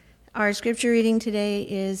Our scripture reading today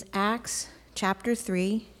is Acts chapter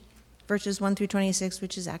 3, verses 1 through 26,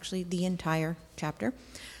 which is actually the entire chapter.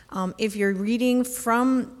 If you're reading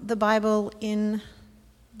from the Bible in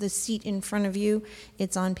the seat in front of you,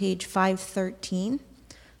 it's on page 513.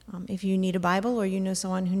 If you need a Bible or you know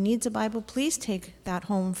someone who needs a Bible, please take that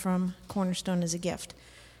home from Cornerstone as a gift.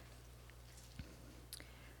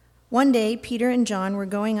 One day, Peter and John were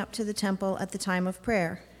going up to the temple at the time of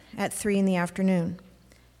prayer, at 3 p.m.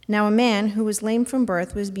 Now a man who was lame from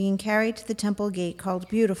birth was being carried to the temple gate called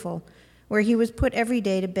Beautiful, where he was put every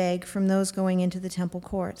day to beg from those going into the temple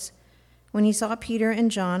courts. When he saw Peter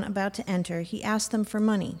and John about to enter, he asked them for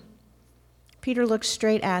money. Peter looked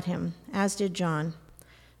straight at him, as did John.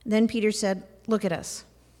 Then Peter said, "Look at us."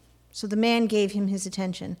 So the man gave him his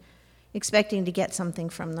attention, expecting to get something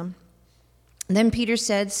from them. Then Peter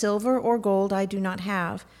said, "Silver or gold I do not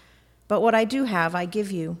have, but what I do have I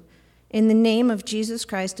give you. In the name of Jesus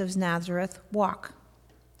Christ of Nazareth, walk."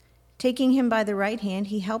 Taking him by the right hand,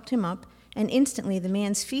 he helped him up, and instantly the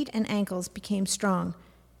man's feet and ankles became strong.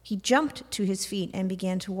 He jumped to his feet and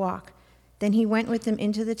began to walk. Then he went with them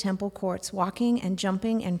into the temple courts, walking and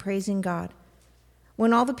jumping and praising God.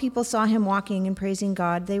 When all the people saw him walking and praising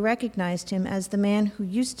God, they recognized him as the man who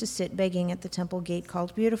used to sit begging at the temple gate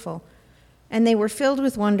called Beautiful, and they were filled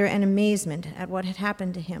with wonder and amazement at what had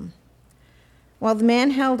happened to him. While the man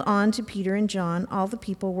held on to Peter and John, all the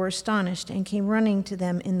people were astonished and came running to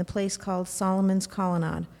them in the place called Solomon's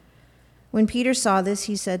Colonnade. When Peter saw this,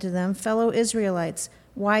 he said to them, "Fellow Israelites,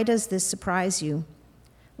 why does this surprise you?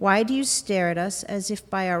 Why do you stare at us as if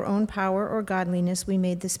by our own power or godliness we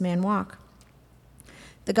made this man walk?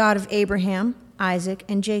 The God of Abraham, Isaac,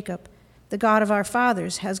 and Jacob, the God of our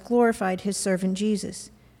fathers, has glorified his servant Jesus.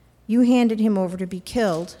 You handed him over to be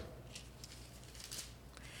killed,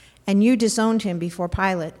 and you disowned him before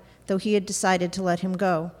Pilate, though he had decided to let him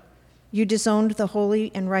go. You disowned the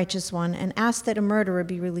holy and righteous one and asked that a murderer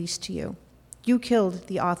be released to you. You killed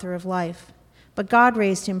the author of life, but God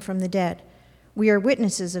raised him from the dead. We are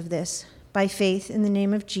witnesses of this. By faith in the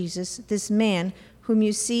name of Jesus, this man whom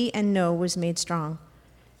you see and know was made strong.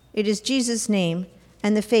 It is Jesus' name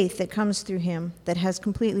and the faith that comes through him that has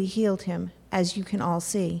completely healed him, as you can all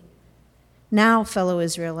see. Now, fellow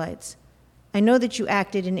Israelites, I know that you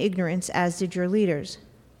acted in ignorance, as did your leaders,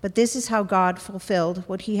 but this is how God fulfilled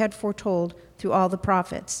what he had foretold through all the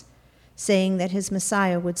prophets, saying that his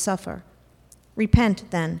Messiah would suffer.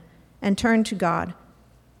 Repent, then, and turn to God,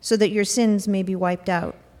 so that your sins may be wiped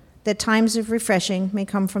out, that times of refreshing may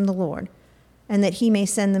come from the Lord, and that he may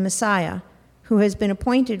send the Messiah, who has been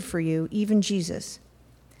appointed for you, even Jesus.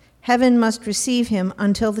 Heaven must receive him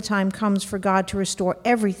until the time comes for God to restore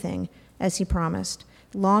everything as he promised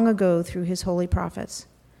long ago through his holy prophets.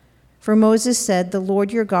 For Moses said, "The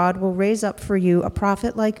Lord your God will raise up for you a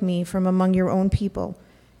prophet like me from among your own people.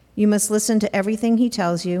 You must listen to everything he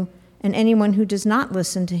tells you, and anyone who does not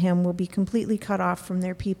listen to him will be completely cut off from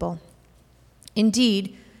their people."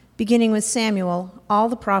 Indeed, beginning with Samuel, all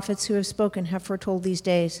the prophets who have spoken have foretold these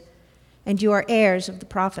days. And you are heirs of the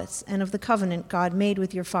prophets and of the covenant God made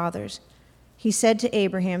with your fathers. He said to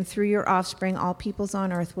Abraham, "Through your offspring all peoples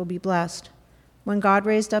on earth will be blessed." When God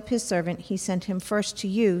raised up his servant, he sent him first to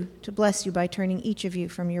you to bless you by turning each of you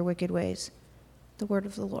from your wicked ways. The word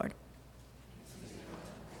of the Lord.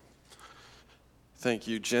 Thank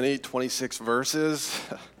you, Jenny. 26 verses.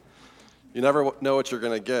 You never know what you're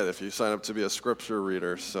going to get if you sign up to be a scripture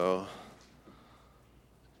reader, so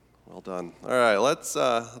well done. All right, let's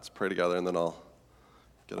pray together, and then I'll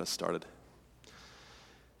get us started.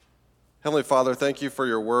 Heavenly Father, thank you for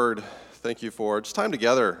your word. Thank you for just time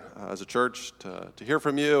together as a church to hear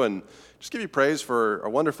from you, and just give you praise for a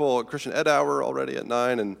wonderful Christian Ed Hour already at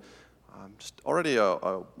 9, and just already a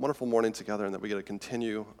wonderful morning together, and that we get to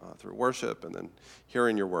continue through worship and then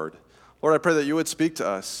hearing your word. Lord, I pray that you would speak to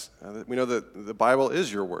us. That we know that the Bible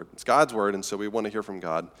is your word. It's God's word, and so we want to hear from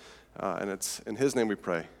God. And it's in his name we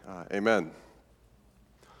pray. Amen.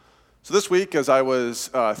 So this week, as I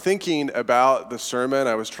was thinking about the sermon,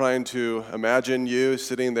 I was trying to imagine you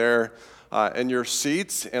sitting there in your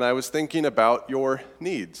seats, and I was thinking about your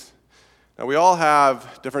needs. Now, we all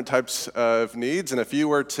have different types of needs, and if you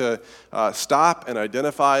were to stop and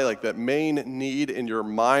identify like that main need in your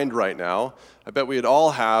mind right now, I bet we'd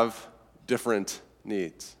all have different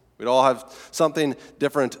needs. We'd all have something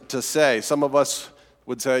different to say. Some of us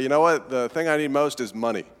would say, you know what, the thing I need most is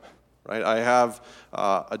money. Right? I have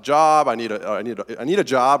a job, I need a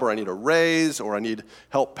job, or I need a raise, or I need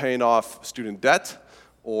help paying off student debt,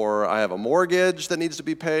 or I have a mortgage that needs to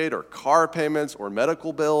be paid, or car payments, or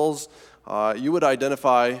medical bills. You would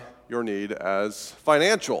identify your need as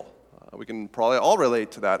financial. We can probably all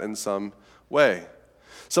relate to that in some way.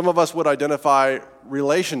 Some of us would identify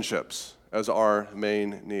relationships as our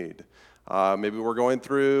main need. Maybe we're going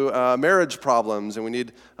through marriage problems and we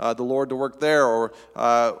need the Lord to work there, or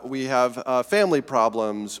we have family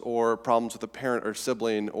problems or problems with a parent or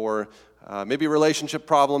sibling, or maybe relationship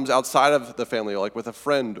problems outside of the family, like with a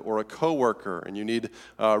friend or a coworker, and you need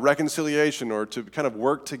reconciliation or to kind of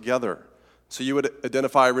work together. So you would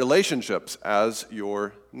identify relationships as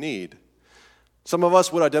your need. Some of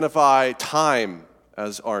us would identify time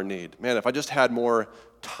as our need. Man, if I just had more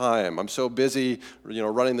time. I'm so busy,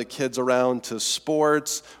 running the kids around to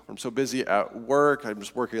sports. Or I'm so busy at work. I'm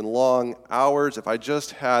just working long hours. If I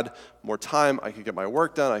just had more time, I could get my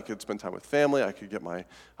work done. I could spend time with family. I could get my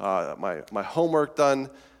homework done.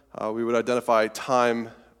 We would identify time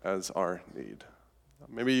as our need.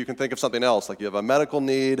 Maybe you can think of something else, like you have a medical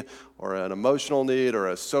need or an emotional need or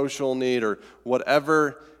a social need or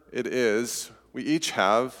whatever it is. We each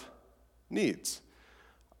have needs.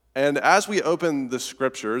 And as we open the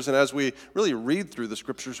Scriptures and as we really read through the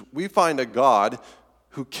Scriptures, we find a God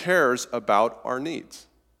who cares about our needs.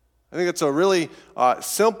 I think it's a really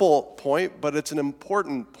simple point, but it's an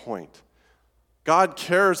important point. God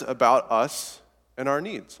cares about us and our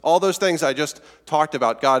needs. All those things I just talked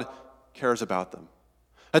about, God cares about them.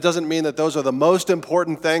 That doesn't mean that those are the most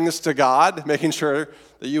important things to God, making sure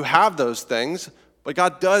that you have those things. But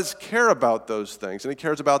God does care about those things, and he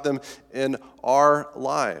cares about them in our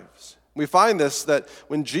lives. We find this, that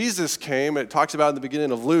when Jesus came, it talks about in the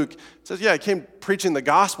beginning of Luke, it says, he came preaching the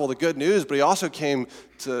gospel, the good news, but he also came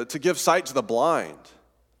to give sight to the blind,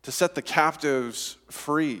 to set the captives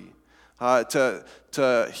free,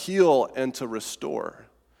 to heal and to restore.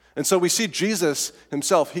 And so we see Jesus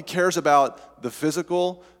himself, he cares about the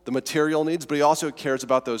physical, the material needs, but he also cares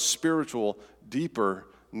about those spiritual, deeper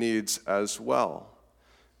needs as well.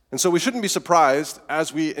 And so we shouldn't be surprised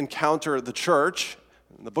as we encounter the church.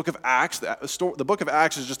 In the book of Acts, the book of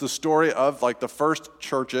Acts is just the story of like the first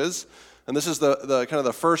churches. And this is the kind of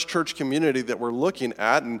the first church community that we're looking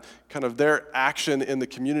at and kind of their action in the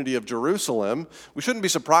community of Jerusalem. We shouldn't be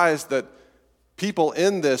surprised that people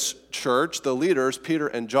in this church, the leaders, Peter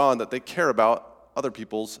and John, that they care about other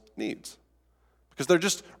people's needs. Because they're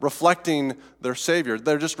just reflecting their Savior.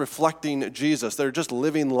 They're just reflecting Jesus. They're just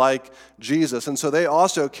living like Jesus. And so they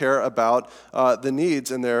also care about the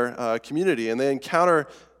needs in their community. And they encounter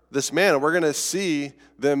this man, and we're going to see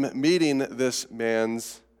them meeting this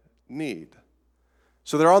man's need.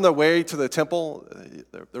 So they're on their way to the temple.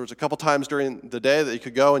 There was a couple times during the day that you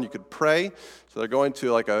could go and you could pray. So they're going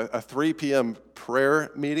to like a 3 p.m.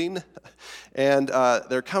 prayer meeting. And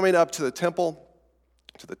they're coming up to the temple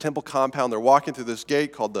compound. They're walking through this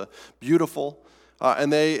gate called the Beautiful,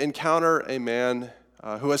 and they encounter a man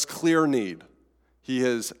who has clear need. He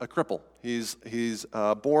is a cripple. He's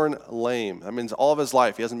born lame. That means all of his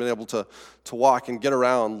life he hasn't been able to walk and get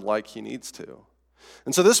around like he needs to.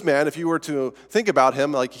 And so this man, if you were to think about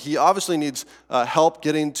him, like he obviously needs help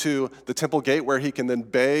getting to the temple gate where he can then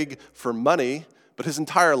beg for money, but his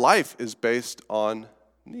entire life is based on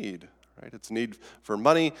need, right? It's need for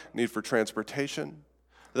money, need for transportation.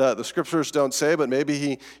 The scriptures don't say, but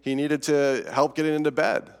maybe he needed to help getting into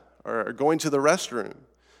bed or going to the restroom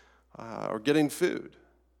or getting food.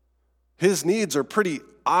 His needs are pretty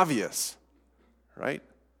obvious, right?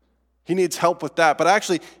 He needs help with that, but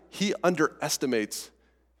actually he underestimates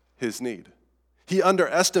his need. He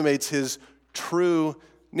underestimates his true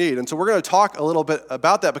need. And so we're going to talk a little bit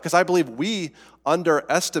about that because I believe we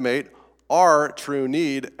underestimate our true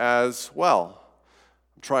need as well.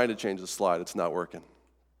 I'm trying to change the slide. It's not working.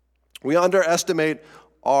 We underestimate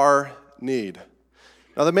our need.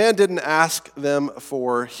 Now, the man didn't ask them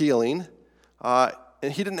for healing, and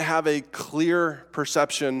he didn't have a clear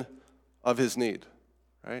perception of his need,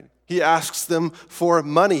 right? He asks them for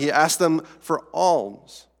money. He asks them for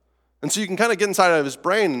alms. And so you can kind of get inside of his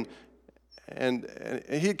brain, and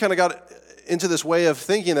he kind of got into this way of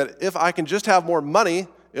thinking that if I can just have more money,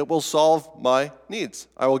 it will solve my needs.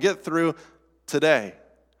 I will get through today.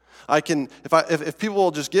 If people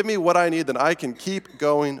will just give me what I need, then I can keep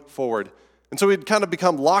going forward. And so he'd kind of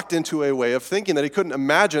become locked into a way of thinking that he couldn't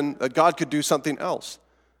imagine that God could do something else,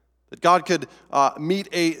 that God could meet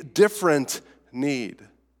a different need.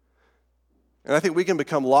 And I think we can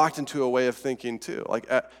become locked into a way of thinking too, like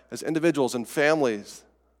as individuals and families.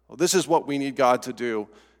 Well, this is what we need God to do.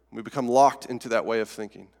 We become locked into that way of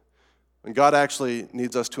thinking. When God actually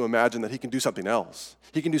needs us to imagine that he can do something else.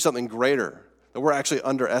 He can do something greater, that we're actually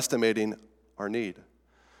underestimating our need.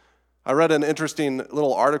 I read an interesting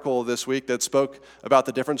little article this week that spoke about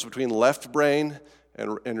the difference between left brain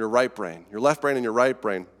and your right brain. Your left brain and your right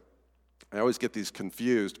brain. I always get these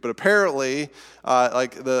confused, but apparently,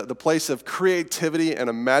 like the place of creativity and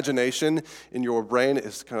imagination in your brain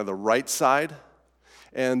is kind of the right side,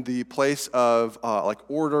 and the place of like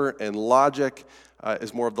order and logic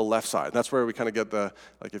is more of the left side. And that's where we kind of get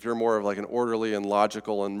like if you're more of like an orderly and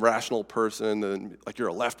logical and rational person, then like you're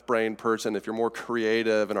a left brain person. If you're more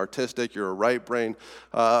creative and artistic, you're a right brain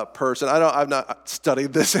person. I've not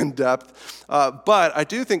studied this in depth, but I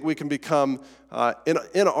do think we can become,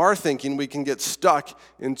 in our thinking, we can get stuck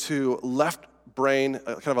into left brain,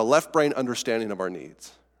 kind of a left brain understanding of our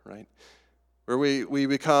needs, right? Where we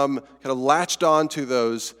become kind of latched on to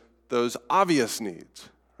those obvious needs,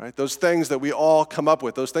 right? Those things that we all come up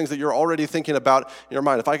with, those things that you're already thinking about in your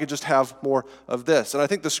mind. If I could just have more of this. And I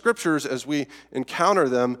think the scriptures, as we encounter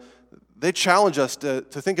them, they challenge us to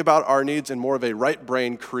think about our needs in more of a right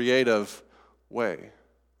brain, creative way.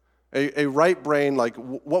 A right brain, like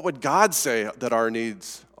what would God say that our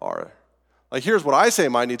needs are? Like here's what I say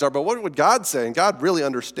my needs are, but what would God say? And God really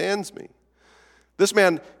understands me. This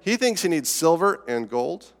man, he thinks he needs silver and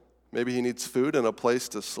gold. Maybe he needs food and a place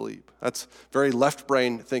to sleep. That's very left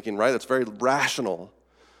brain thinking, right? That's very rational.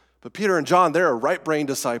 But Peter and John, they're right brain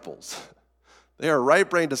disciples. They are right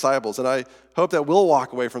brain disciples. And I hope that we'll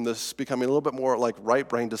walk away from this becoming a little bit more like right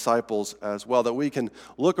brain disciples as well, that we can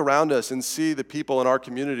look around us and see the people in our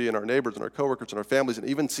community and our neighbors and our coworkers and our families and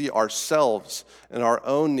even see ourselves and our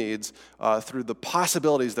own needs through the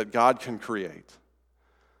possibilities that God can create.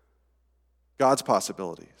 God's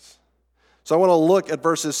possibilities. So I want to look at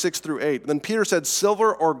verses 6 through 8. Then Peter said,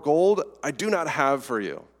 "Silver or gold I do not have for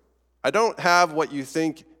you. I don't have what you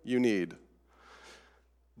think you need.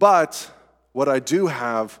 But what I do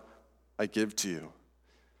have, I give to you.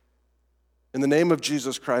 In the name of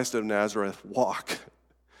Jesus Christ of Nazareth, walk."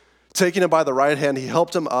 Taking him by the right hand, he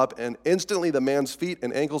helped him up, and instantly the man's feet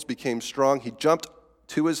and ankles became strong. He jumped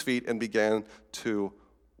to his feet and began to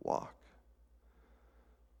walk.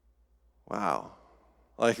 Wow.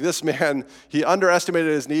 Like this man, he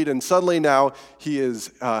underestimated his need, and suddenly now he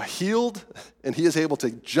is healed, and he is able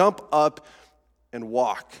to jump up and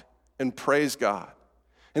walk and praise God.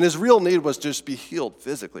 And his real need was just be healed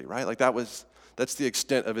physically, right? Like that's the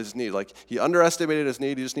extent of his need. Like he underestimated his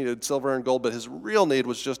need, he just needed silver and gold, but his real need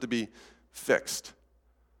was just to be fixed.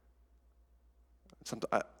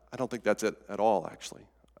 I don't think that's it at all, actually.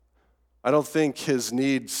 I don't think his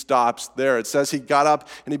need stops there. It says he got up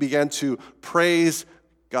and he began to praise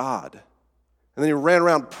God. And then he ran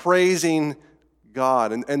around praising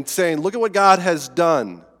God and saying, look at what God has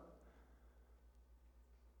done.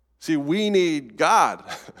 See, we need God.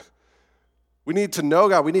 We need to know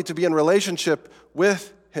God. We need to be in relationship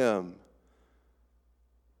with him.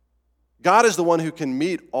 God is the one who can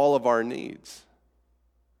meet all of our needs.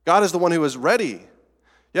 God is the one who is ready.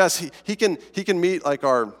 Yes, he can meet like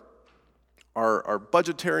our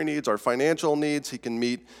budgetary needs, our financial needs. He can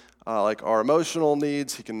meet like our emotional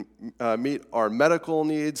needs. He can meet our medical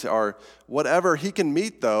needs, our whatever. He can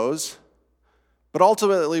meet those. But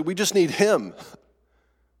ultimately, we just need him.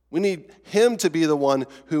 We need him to be the one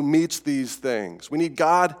who meets these things. We need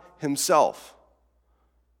God himself.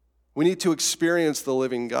 We need to experience the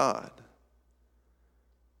living God.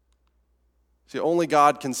 See, only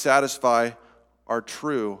God can satisfy our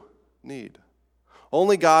true need.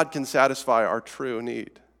 Only God can satisfy our true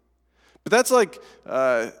need. But that's like,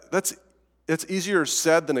 it's easier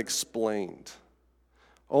said than explained.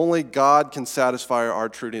 Only God can satisfy our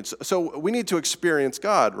true needs. So we need to experience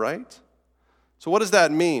God, right? So what does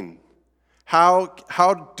that mean? How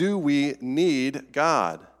do we need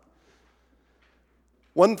God?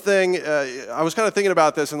 One thing, I was kind of thinking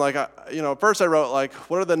about this, and at first I wrote,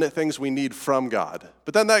 what are the things we need from God?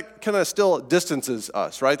 But then that kind of still distances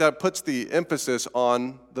us, right? That puts the emphasis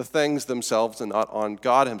on the things themselves and not on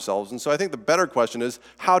God himself. And so I think the better question is,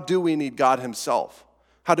 how do we need God himself?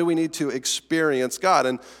 How do we need to experience God?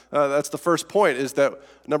 And that's the first point, is that,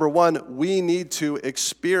 number one, we need to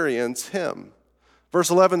experience him. Verse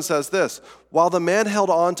 11 says this, while the man held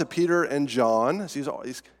on to Peter and John, so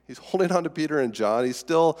he's holding on to Peter and John, he's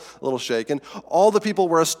still a little shaken, all the people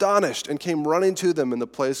were astonished and came running to them in the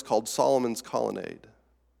place called Solomon's Colonnade.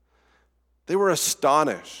 They were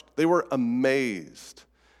astonished. They were amazed.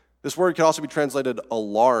 This word could also be translated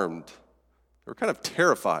alarmed. They were kind of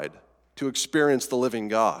terrified to experience the living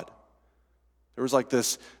God. There was like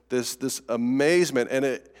this amazement,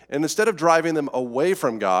 and instead of driving them away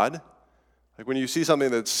from God, like when you see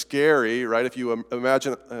something that's scary, right? If you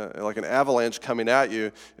imagine like an avalanche coming at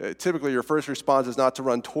you, typically your first response is not to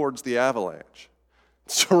run towards the avalanche.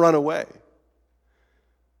 It's to run away.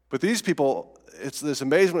 But these people, it's this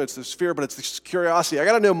amazement, it's this fear, but it's this curiosity. I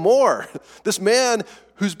got to know more. This man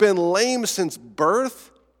who's been lame since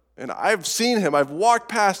birth, and I've seen him, I've walked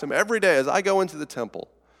past him every day as I go into the temple.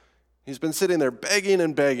 He's been sitting there begging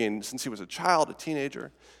and begging since he was a child, a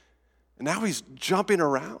teenager. And now he's jumping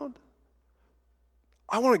around.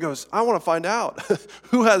 I want to find out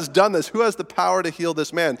who has done this, who has the power to heal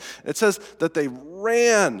this man. It says that they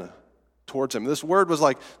ran towards him. This word was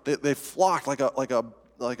like they flocked like a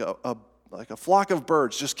flock of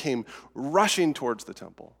birds just came rushing towards the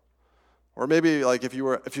temple. Or maybe like if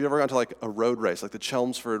you've ever gone to like a road race, like the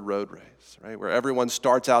Chelmsford road race, right, where everyone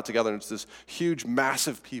starts out together and it's this huge,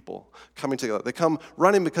 massive people coming together. They come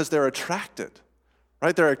running because they're attracted,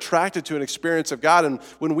 right? They're attracted to an experience of God, and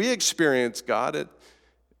when we experience God,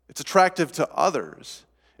 it's attractive to others.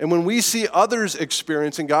 And when we see others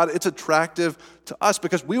experiencing God, it's attractive to us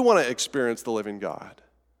because we want to experience the living God.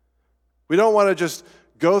 We don't want to just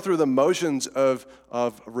go through the motions of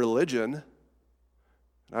religion.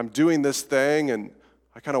 I'm doing this thing, and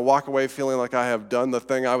I kind of walk away feeling like I have done the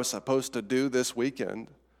thing I was supposed to do this weekend.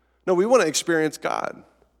 No, we want to experience God.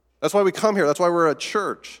 That's why we come here. That's why we're a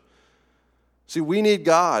church. See, we need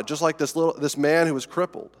God, just like this man who was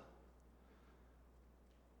crippled.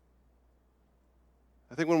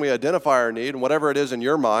 I think when we identify our need, and whatever it is in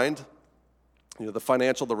your mind, the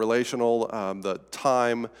financial, the relational, the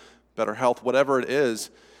time, better health, whatever it is,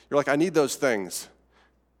 you're like, I need those things.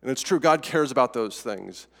 And it's true, God cares about those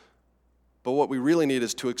things. But what we really need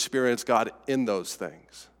is to experience God in those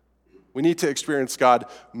things. We need to experience God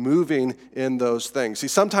moving in those things. See,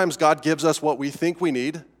 sometimes God gives us what we think we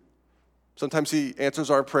need. Sometimes he answers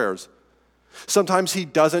our prayers. Sometimes he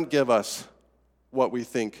doesn't give us what we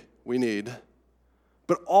think we need.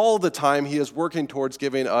 But all the time, he is working towards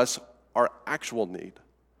giving us our actual need.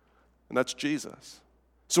 And that's Jesus.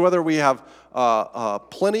 So whether we have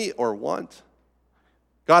plenty or want,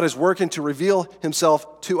 God is working to reveal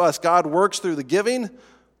himself to us. God works through the giving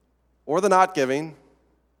or the not giving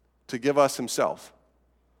to give us himself.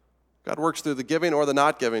 God works through the giving or the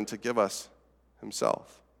not giving to give us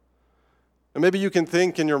himself. And maybe you can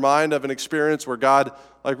think in your mind of an experience where God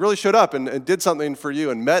really showed up and did something for you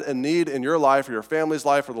and met a need in your life or your family's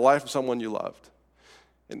life or the life of someone you loved.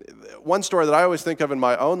 And one story that I always think of in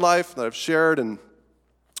my own life that I've shared, and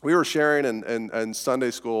we were sharing in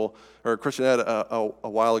Sunday school or Christian Ed a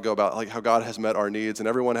while ago about how God has met our needs, and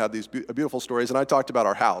everyone had these beautiful stories, and I talked about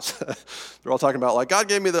our house. They're all talking about God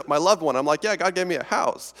gave me my loved one. I'm like, yeah, God gave me a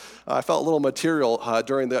house. I felt a little material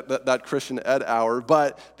during that Christian Ed hour,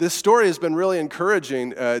 but this story has been really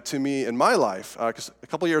encouraging to me in my life, because a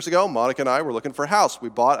couple years ago, Monica and I were looking for a house. We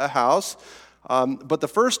bought a house, but the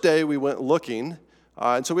first day we went looking,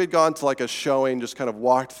 and so we had gone to a showing, just kind of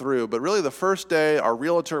walked through. But really the first day, our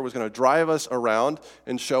realtor was going to drive us around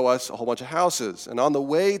and show us a whole bunch of houses. And on the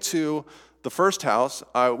way to the first house,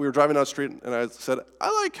 we were driving down the street, and I said, I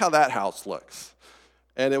like how that house looks.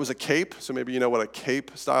 And it was a cape, so maybe you know what a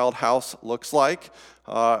cape-styled house looks like,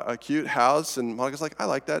 a cute house. And Monica's like, I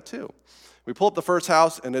like that too. We pull up the first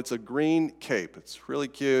house, and it's a green cape. It's really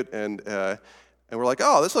cute, and we're like,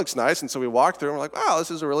 oh, this looks nice. And so we walked through, and we're like, wow, this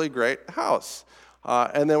is a really great house.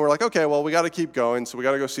 And then we're like, okay, well, we got to keep going, so we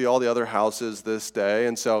got to go see all the other houses this day.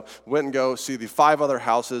 And so we went and go see the 5 other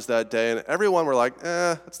houses that day, and everyone were like,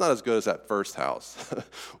 it's not as good as that first house.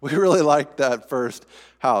 We really liked that first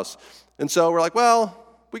house. And so we're like, well,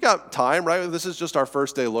 we got time, right? This is just our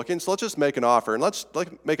first day looking, so let's just make an offer. And let's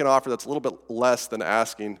make an offer that's a little bit less than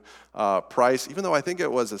asking price, even though I think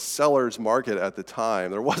it was a seller's market at the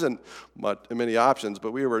time. There wasn't many options,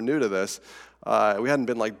 but we were new to this. We hadn't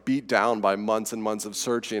been beat down by months and months of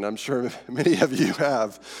searching. I'm sure many of you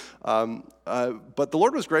have. But the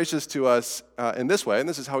Lord was gracious to us in this way, and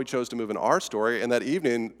this is how he chose to move in our story. And that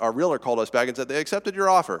evening, our realtor called us back and said, they accepted your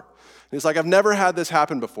offer. And he's like, I've never had this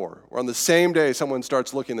happen before, where on the same day someone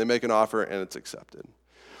starts looking, they make an offer, and it's accepted.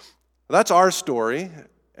 That's our story,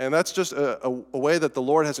 and that's just a way that the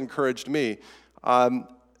Lord has encouraged me.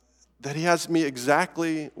 That he has me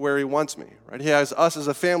exactly where he wants me, right? He has us as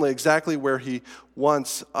a family exactly where he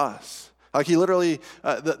wants us. He literally,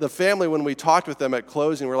 the family, when we talked with them at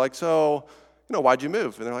closing, we're like, so, why'd you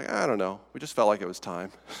move? And they're like, I don't know. We just felt like it was time.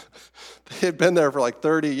 They had been there for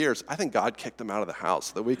 30 years. I think God kicked them out of the house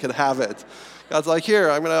so that we could have it. God's like, here,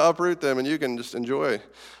 I'm going to uproot them and you can just enjoy.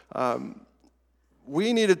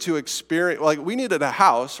 We needed to experience, we needed a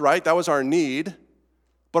house, right? That was our need.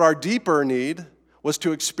 But our deeper need was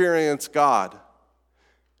to experience God.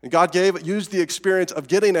 And God used the experience of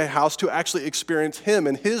getting a house to actually experience him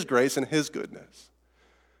and his grace and his goodness.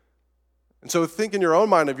 And so think in your own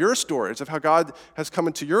mind of your stories of how God has come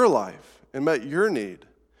into your life and met your need.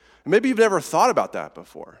 And maybe you've never thought about that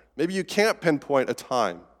before. Maybe you can't pinpoint a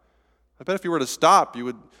time. I bet if you were to stop, you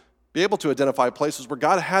would be able to identify places where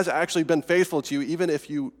God has actually been faithful to you, even if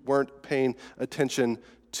you weren't paying attention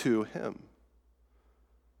to him.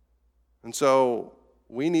 And so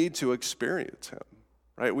we need to experience him,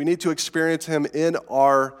 right? We need to experience him in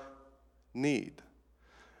our need.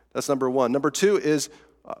 That's number one. Number two is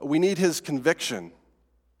we need his conviction.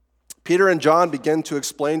 Peter and John begin to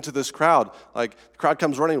explain to this crowd, like the crowd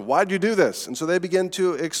comes running, why did you do this? And so they begin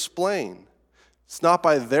to explain. It's not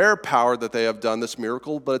by their power that they have done this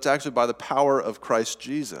miracle, but it's actually by the power of Christ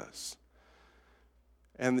Jesus.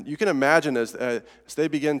 And you can imagine as they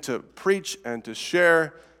begin to preach and to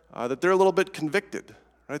share that they're a little bit convicted,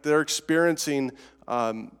 right? They're experiencing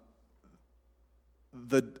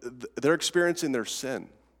they're experiencing their sin.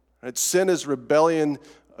 Right? Sin is rebellion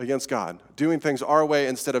against God, doing things our way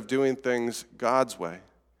instead of doing things God's way.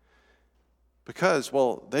 Because,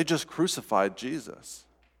 well, they just crucified Jesus.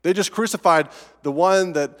 They just crucified the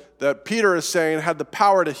one that Peter is saying had the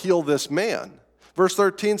power to heal this man. Verse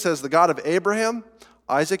 13 says, the God of Abraham,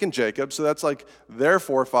 Isaac, and Jacob, so that's like their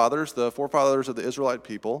forefathers, the forefathers of the Israelite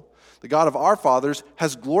people. The God of our fathers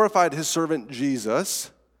has glorified his servant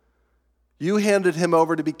Jesus. You handed him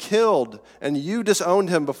over to be killed, and you disowned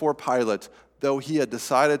him before Pilate, though he had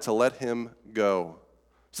decided to let him go.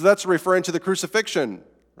 So that's referring to the crucifixion,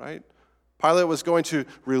 right? Pilate was going to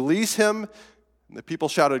release him, and the people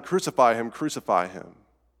shouted, crucify him, crucify him.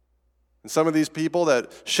 And some of these people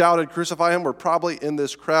that shouted, crucify him, were probably in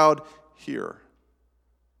this crowd here.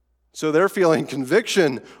 So they're feeling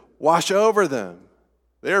conviction wash over them.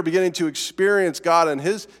 They are beginning to experience God and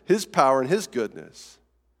his power and his goodness.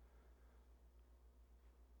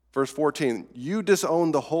 Verse 14, you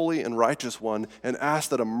disowned the holy and righteous one and asked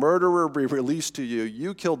that a murderer be released to you.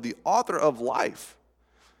 You killed the author of life.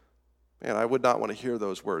 Man, I would not want to hear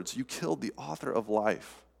those words. You killed the author of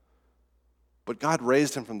life. But God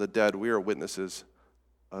raised him from the dead. We are witnesses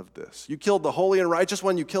of this. You killed the holy and righteous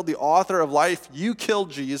one. You killed the author of life. You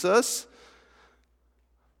killed Jesus.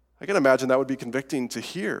 I can imagine that would be convicting to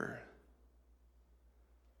hear.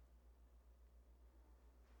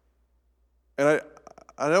 And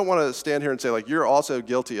I don't want to stand here and say, like, you're also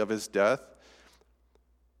guilty of his death.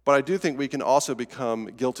 But I do think we can also become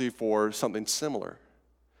guilty for something similar.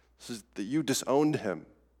 This is that you disowned him.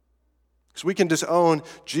 Because we can disown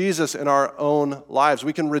Jesus in our own lives.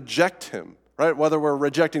 We can reject him, right? Whether we're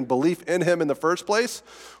rejecting belief in him in the first place,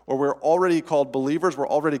 or we're already called believers, we're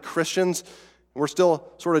already Christians, and we're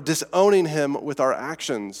still sort of disowning him with our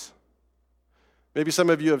actions. Maybe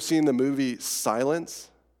some of you have seen the movie Silence.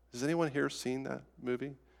 Has anyone here seen that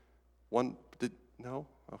movie? No?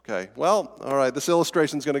 Okay. Well, all right. This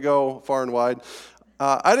illustration is going to go far and wide.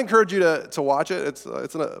 I'd encourage you to watch it.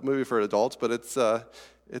 It's a movie for adults, but it's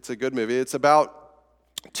a good movie. It's about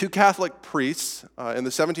two Catholic priests in the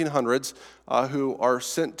 1700s who are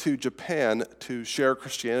sent to Japan to share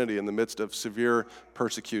Christianity in the midst of severe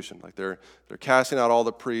persecution. Like they're casting out all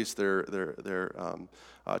the priests. They're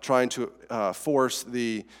trying to force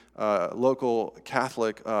the local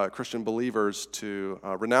Catholic Christian believers to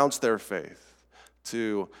renounce their faith,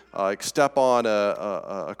 to step on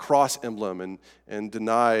a cross emblem and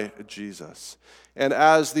deny Jesus. And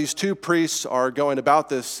as these two priests are going about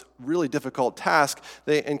this really difficult task,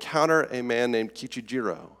 they encounter a man named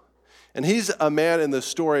Kichijiro. And he's a man in the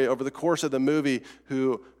story over the course of the movie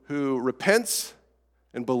who repents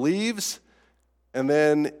and believes, and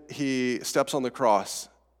then he steps on the cross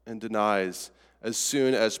and denies as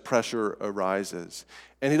soon as pressure arises.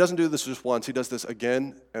 And he doesn't do this just once. He does this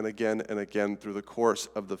again and again and again through the course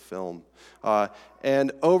of the film.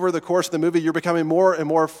 And over the course of the movie, you're becoming more and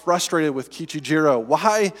more frustrated with Kichijiro.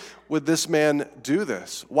 Why would this man do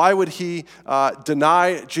this? Why would he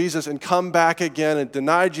deny Jesus and come back again and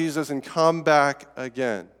deny Jesus and come back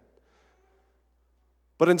again?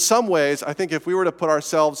 But in some ways, I think if we were to put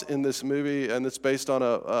ourselves in this movie, and it's based on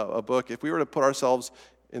a book, if we were to put ourselves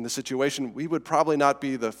in the situation, we would probably not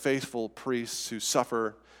be the faithful priests who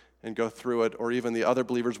suffer and go through it, or even the other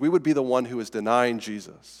believers. We would be the one who is denying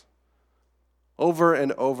Jesus over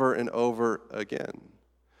and over and over again.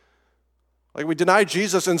 Like we deny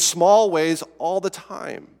Jesus in small ways all the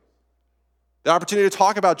time. The opportunity to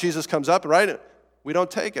talk about Jesus comes up, right? We don't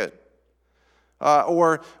take it.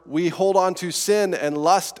 Or we hold on to sin and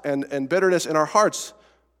lust and bitterness in our hearts,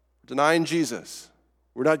 denying Jesus.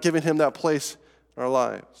 We're not giving him that place in our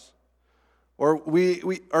lives. Or we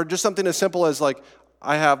are just something as simple as like,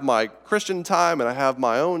 I have my Christian time and I have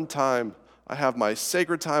my own time. I have my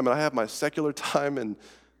sacred time and I have my secular time, and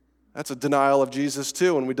that's a denial of Jesus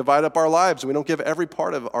too. And we divide up our lives and we don't give every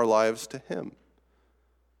part of our lives to him.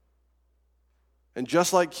 And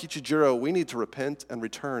just like Kichijiro, we need to repent and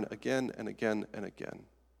return again and again and again.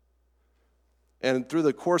 And through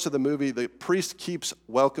the course of the movie, the priest keeps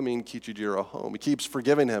welcoming Kichijiro home. He keeps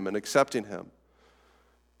forgiving him and accepting him.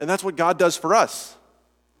 And that's what God does for us.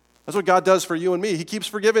 That's what God does for you and me. He keeps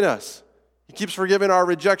forgiving us. He keeps forgiving our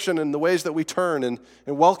rejection and the ways that we turn and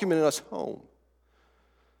welcoming us home.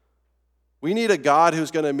 We need a God who's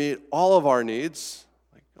going to meet all of our needs,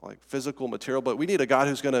 like physical, material, but we need a God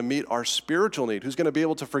who's going to meet our spiritual need, who's going to be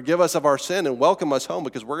able to forgive us of our sin and welcome us home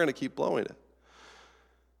because we're going to keep blowing it.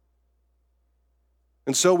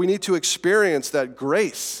 And so we need to experience that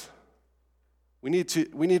grace. We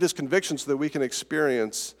need his conviction so that we can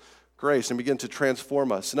experience grace and begin to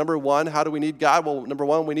transform us. Number one, how do we need God? Well, number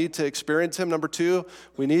one, we need to experience him. Number two,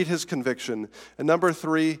 we need his conviction. And number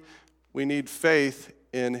three, we need faith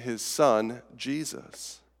in his son,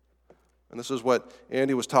 Jesus. And this is what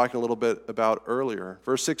Andy was talking a little bit about earlier.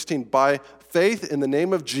 Verse 16, by faith in the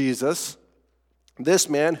name of Jesus, this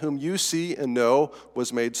man whom you see and know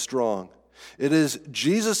was made strong. It is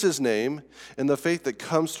Jesus' name and the faith that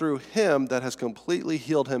comes through him that has completely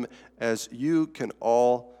healed him, as you can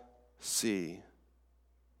all see.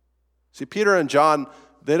 See, Peter and John,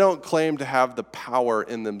 they don't claim to have the power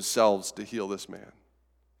in themselves to heal this man.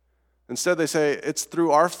 Instead, they say it's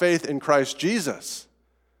through our faith in Christ Jesus.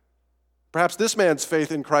 Perhaps this man's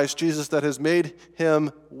faith in Christ Jesus that has made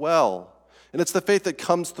him well. And it's the faith that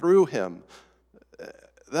comes through him.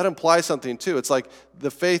 That implies something too. It's like the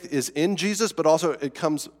faith is in Jesus, but also it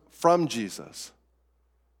comes from Jesus.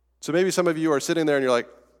 So maybe some of you are sitting there and you're like,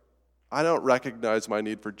 I don't recognize my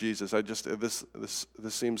need for Jesus. This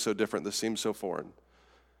seems so different. This seems so foreign.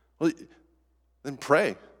 Well, then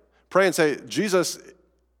pray. Pray and say, Jesus,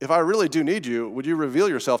 if I really do need you, would you reveal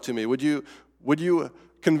yourself to me? Would you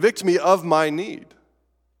convict me of my need?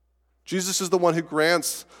 Jesus is the one who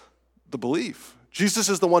grants the belief. Jesus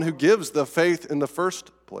is the one who gives the faith in the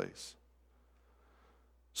first place.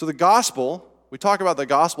 So the gospel, we talk about the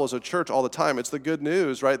gospel as a church all the time. It's the good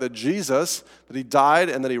news, right? That Jesus, that he died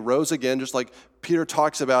and that he rose again, just like Peter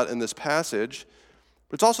talks about in this passage.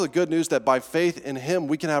 But it's also the good news that by faith in him,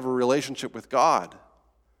 we can have a relationship with God.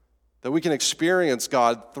 That we can experience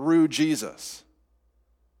God through Jesus.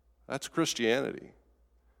 That's Christianity.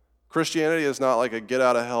 Christianity is not like a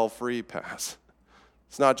get-out-of-hell-free pass.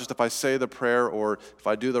 It's not just if I say the prayer or if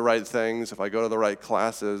I do the right things, if I go to the right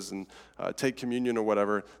classes and take communion or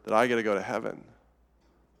whatever, that I get to go to heaven.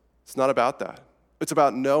 It's not about that. It's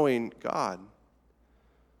about knowing God.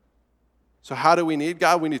 So how do we need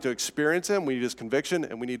God? We need to experience him, we need his conviction,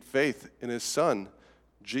 and we need faith in his son,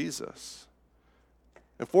 Jesus.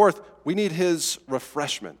 And fourth, we need his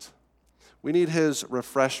refreshment. We need his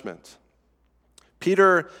refreshment.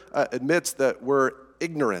 Peter admits that we're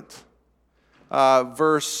ignorant.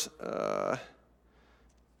 Verse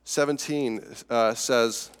 17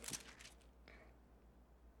 says,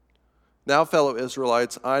 now, fellow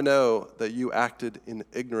Israelites, I know that you acted in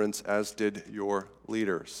ignorance as did your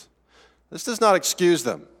leaders. This does not excuse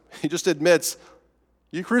them. He just admits,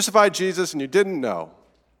 you crucified Jesus and you didn't know.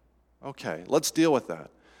 Okay, let's deal with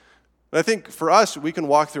that. And I think for us, we can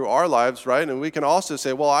walk through our lives, right? And we can also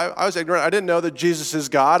say, well, I was ignorant. I didn't know that Jesus is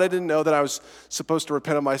God. I didn't know that I was supposed to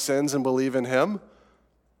repent of my sins and believe in him.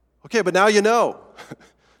 Okay, but now you know.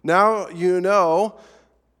 Now you know.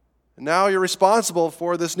 And now you're responsible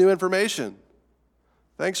for this new information.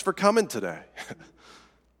 Thanks for coming today.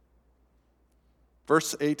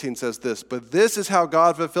 Verse 18 says this, but this is how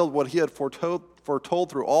God fulfilled what he had foretold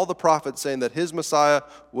through all the prophets, saying that his Messiah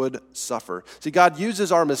would suffer. See, God uses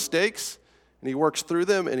our mistakes, and he works through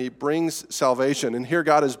them, and he brings salvation. And here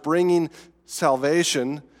God is bringing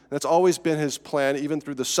salvation. That's always been his plan, even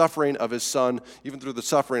through the suffering of his son, even through the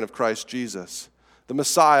suffering of Christ Jesus. The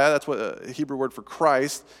Messiah, that's what a Hebrew word for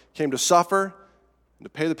Christ, came to suffer and to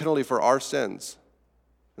pay the penalty for our sins.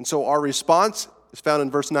 And so our response is found in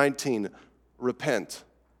verse 19. Repent.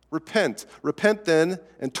 Repent. Repent then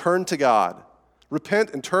and turn to God.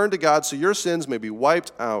 Repent and turn to God so your sins may be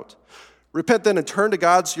wiped out. Repent then and turn to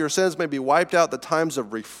God so your sins may be wiped out. The times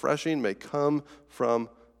of refreshing may come from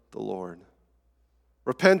the Lord.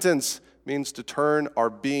 Repentance means to turn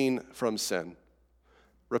our being from sin.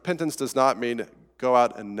 Repentance does not mean go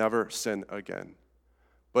out and never sin again.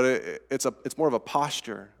 But it's more of a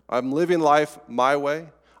posture. I'm living life my way.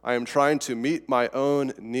 I am trying to meet my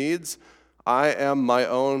own needs. I am my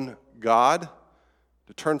own God.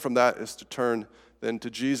 To turn from that is to turn then to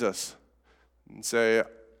Jesus and say,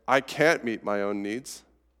 I can't meet my own needs.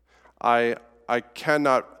 I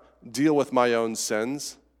cannot deal with my own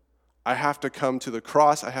sins. I have to come to the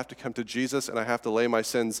cross, I have to come to Jesus, and I have to lay my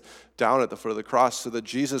sins down at the foot of the cross so that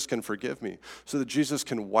Jesus can forgive me, so that Jesus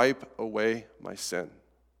can wipe away my sin.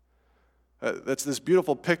 That's this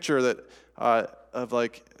beautiful picture that of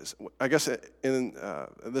like, I guess in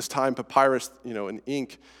this time, papyrus, in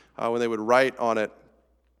ink, when they would write on it,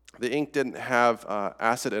 the ink didn't have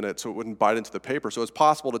acid in it, so it wouldn't bite into the paper. So it's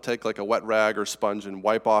possible to take like a wet rag or sponge and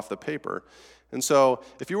wipe off the paper. And so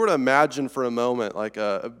if you were to imagine for a moment like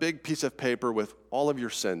a big piece of paper with all of your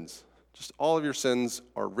sins, just all of your sins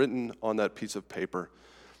are written on that piece of paper.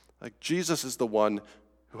 Like Jesus is the one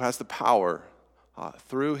who has the power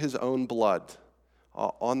through his own blood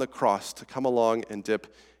on the cross to come along and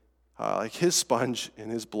dip like his sponge in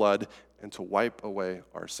his blood and to wipe away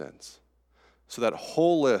our sins. So that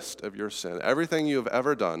whole list of your sin, everything you have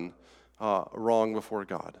ever done wrong before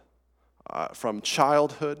God, from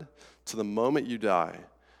childhood to the moment you die,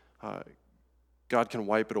 God can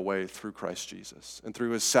wipe it away through Christ Jesus and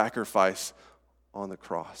through his sacrifice on the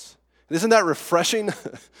cross. And isn't that refreshing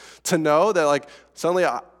to know that like suddenly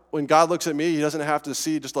when God looks at me, he doesn't have to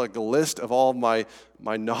see just like a list of all of my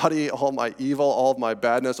naughty, all my evil, all of my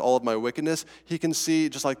badness, all of my wickedness. He can see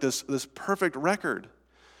just like this perfect record.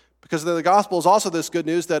 Because the gospel is also this good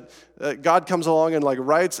news that God comes along and like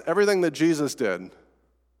writes everything that Jesus did.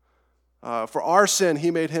 For our sin,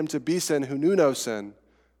 he made him to be sin who knew no sin,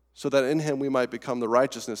 so that in him we might become the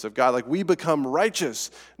righteousness of God. Like we become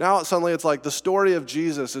righteous. Now suddenly it's like the story of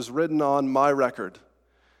Jesus is written on my record.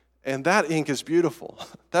 And that ink is beautiful.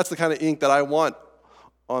 That's the kind of ink that I want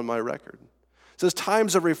on my record. It says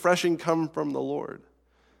times of refreshing come from the Lord.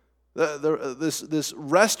 This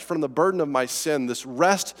rest from the burden of my sin, this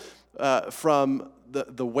rest from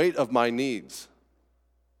the weight of my needs.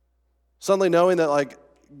 Suddenly knowing that like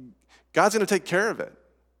God's going to take care of it.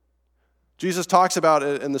 Jesus talks about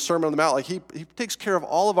it in the Sermon on the Mount, like he takes care of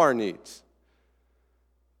all of our needs.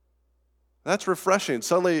 That's refreshing.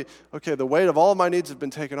 Suddenly, okay, the weight of all of my needs have been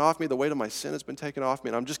taken off me, the weight of my sin has been taken off me,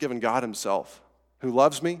 and I'm just giving God himself, who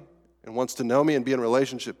loves me and wants to know me and be in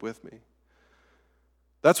relationship with me.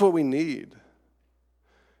 That's what we need.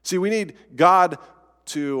 See, we need God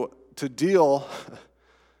to deal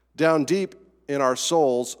down deep in our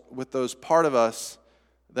souls with those part of us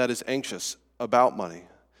that is anxious about money.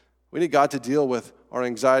 We need God to deal with our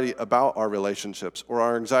anxiety about our relationships or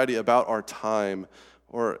our anxiety about our time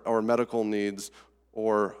or our medical needs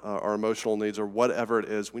or our emotional needs or whatever it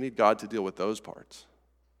is. We need God to deal with those parts.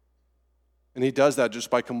 And he does that just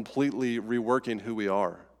by completely reworking who we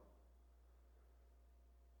are.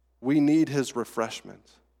 We need his refreshment.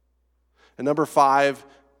 And number 5,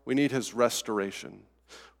 we need his restoration.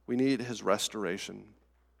 We need his restoration.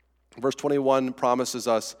 Verse 21 promises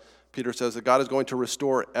us, Peter says, that God is going to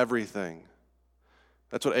restore everything.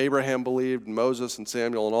 That's what Abraham believed, Moses and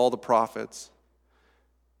Samuel and all the prophets.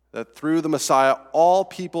 That through the Messiah, all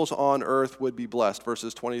peoples on earth would be blessed.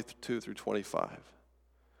 Verses 22 through 25.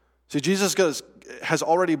 See, Jesus has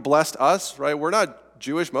already blessed us, right? We're not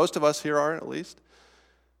Jewish. Most of us here aren't, at least.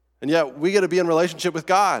 And yet, we get to be in relationship with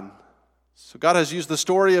God. So God has used the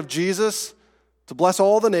story of Jesus to bless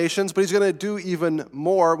all the nations, but he's going to do even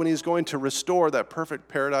more when he's going to restore that perfect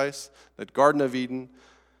paradise, that Garden of Eden,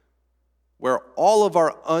 where all of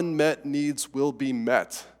our unmet needs will be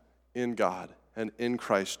met in God and in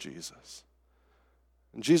Christ Jesus.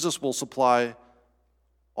 And Jesus will supply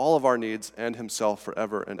all of our needs and himself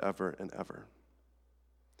forever and ever and ever.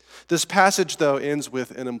 This passage, though, ends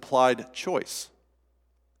with an implied choice.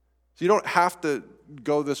 So you don't have to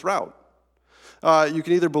go this route. You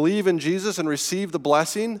can either believe in Jesus and receive the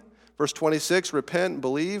blessing, verse 26, repent and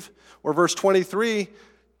believe, or verse 23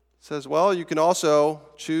 says, well, you can also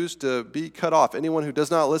choose to be cut off. Anyone who does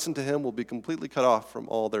not listen to him will be completely cut off from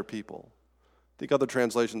all their people. I think other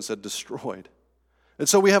translations said destroyed. And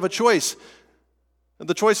so we have a choice. And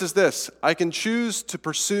the choice is this: I can choose to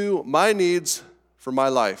pursue my needs for my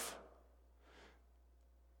life.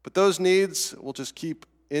 But those needs will just keep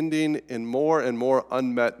ending in more and more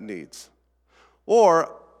unmet needs.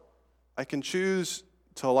 Or I can choose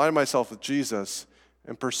to align myself with Jesus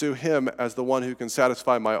and pursue him as the one who can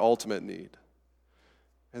satisfy my ultimate need.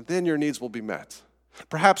 And then your needs will be met.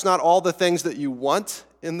 Perhaps not all the things that you want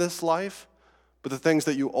in this life, but the things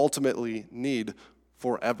that you ultimately need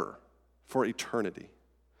forever, for eternity.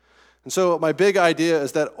 And so my big idea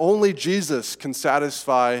is that only Jesus can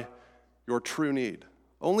satisfy your true need.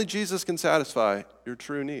 Only Jesus can satisfy your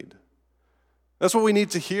true need. That's what we need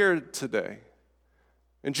to hear today.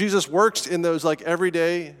 And Jesus works in those like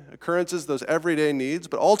everyday occurrences, those everyday needs,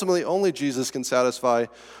 but ultimately only Jesus can satisfy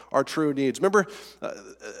our true needs. Remember,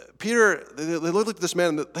 Peter, they looked at this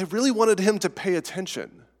man and they really wanted him to pay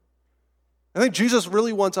attention. I think Jesus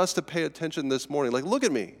really wants us to pay attention this morning. Like, look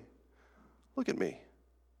at me. Look at me.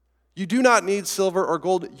 You do not need silver or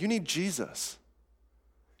gold. You need Jesus.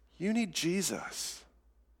 You need Jesus.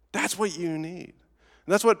 That's what you need.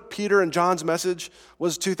 And that's what Peter and John's message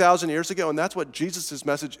was 2,000 years ago, and that's what Jesus'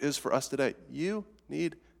 message is for us today. You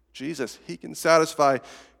need Jesus. He can satisfy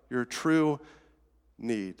your true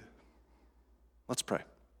need. Let's pray.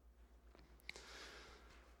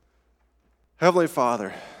 Heavenly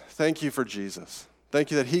Father, thank you for Jesus.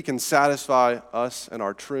 Thank you that he can satisfy us and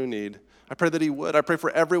our true need. I pray that he would. I pray for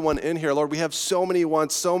everyone in here. Lord, we have so many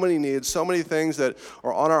wants, so many needs, so many things that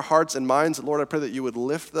are on our hearts and minds. Lord, I pray that you would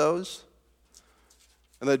lift those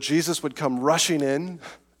and that Jesus would come rushing in,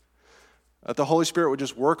 that the Holy Spirit would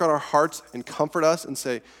just work on our hearts and comfort us and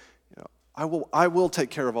say, I will take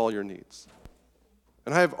care of all your needs.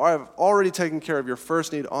 And I have already taken care of your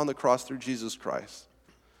first need on the cross through Jesus Christ.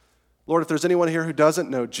 Lord, if there's anyone here who doesn't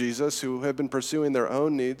know Jesus, who have been pursuing their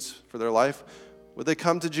own needs for their life, would they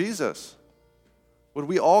come to Jesus? Would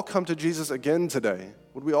we all come to Jesus again today?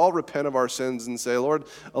 Would we all repent of our sins and say, Lord,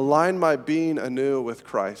 align my being anew with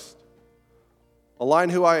Christ. Align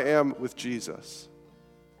who I am with Jesus.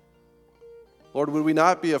 Lord, would we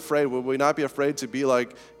not be afraid? Would we not be afraid to be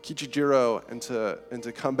like Kichijiro and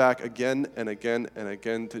to come back again and again and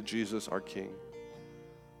again to Jesus, our King?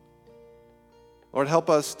 Lord, help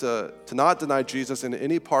us to not deny Jesus in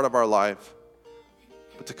any part of our life,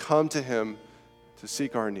 but to come to him to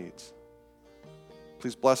seek our needs.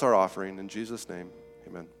 Please bless our offering. In Jesus' name,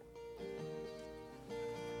 amen.